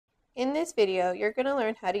In this video, you're going to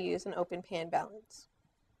learn how to use an open pan balance.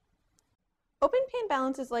 Open pan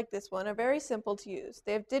balances like this one are very simple to use.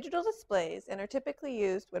 They have digital displays and are typically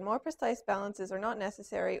used when more precise balances are not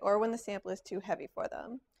necessary or when the sample is too heavy for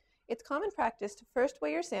them. It's common practice to first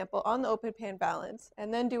weigh your sample on the open pan balance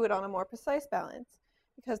and then do it on a more precise balance,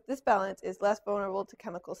 because this balance is less vulnerable to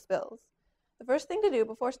chemical spills. The first thing to do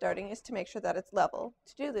before starting is to make sure that it's level.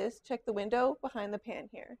 To do this, check the window behind the pan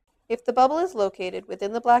here. If the bubble is located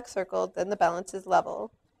within the black circle, then the balance is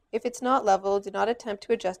level. If it's not level, do not attempt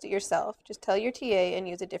to adjust it yourself. Just tell your TA and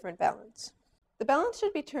use a different balance. The balance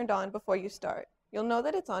should be turned on before you start. You'll know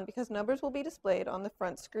that it's on because numbers will be displayed on the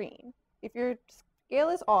front screen. If your scale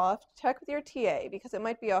is off, check with your TA because it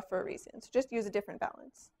might be off for a reason, so just use a different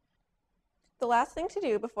balance. The last thing to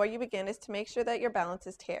do before you begin is to make sure that your balance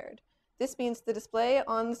is tiered. This means the display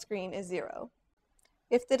on the screen is 0.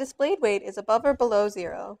 If the displayed weight is above or below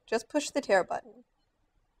 0, just push the tare button.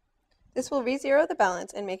 This will re-zero the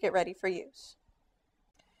balance and make it ready for use.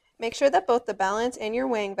 Make sure that both the balance and your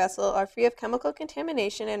weighing vessel are free of chemical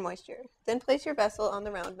contamination and moisture. Then place your vessel on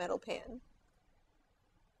the round metal pan.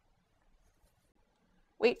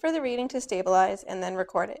 Wait for the reading to stabilize and then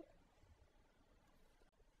record it.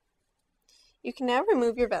 You can now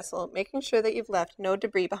remove your vessel, making sure that you've left no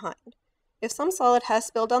debris behind. If some solid has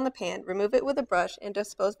spilled on the pan, remove it with a brush and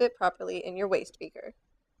dispose of it properly in your waste beaker.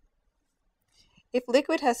 If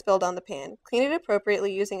liquid has spilled on the pan, clean it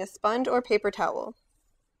appropriately using a sponge or paper towel.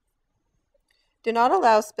 Do not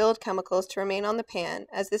allow spilled chemicals to remain on the pan,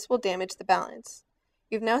 as this will damage the balance.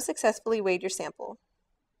 You've now successfully weighed your sample.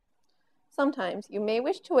 Sometimes you may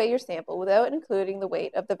wish to weigh your sample without including the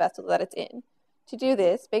weight of the vessel that it's in. To do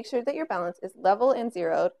this, make sure that your balance is level and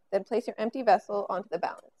zeroed, then place your empty vessel onto the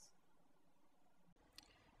balance.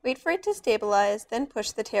 Wait for it to stabilize, then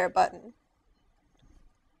push the tare button.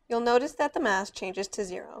 You'll notice that the mass changes to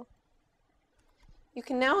 0. You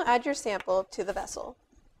can now add your sample to the vessel.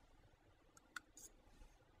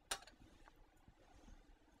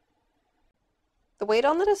 The weight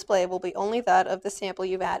on the display will be only that of the sample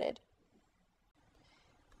you've added.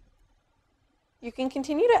 You can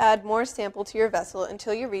continue to add more sample to your vessel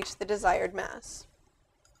until you reach the desired mass.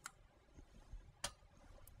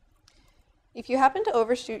 If you happen to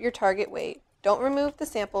overshoot your target weight, don't remove the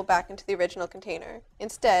sample back into the original container.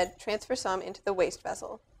 Instead, transfer some into the waste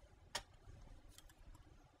vessel.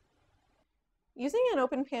 Using an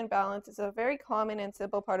open pan balance is a very common and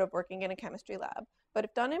simple part of working in a chemistry lab, but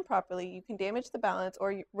if done improperly, you can damage the balance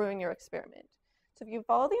or ruin your experiment. So if you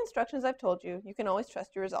follow the instructions I've told you, you can always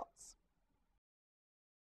trust your results.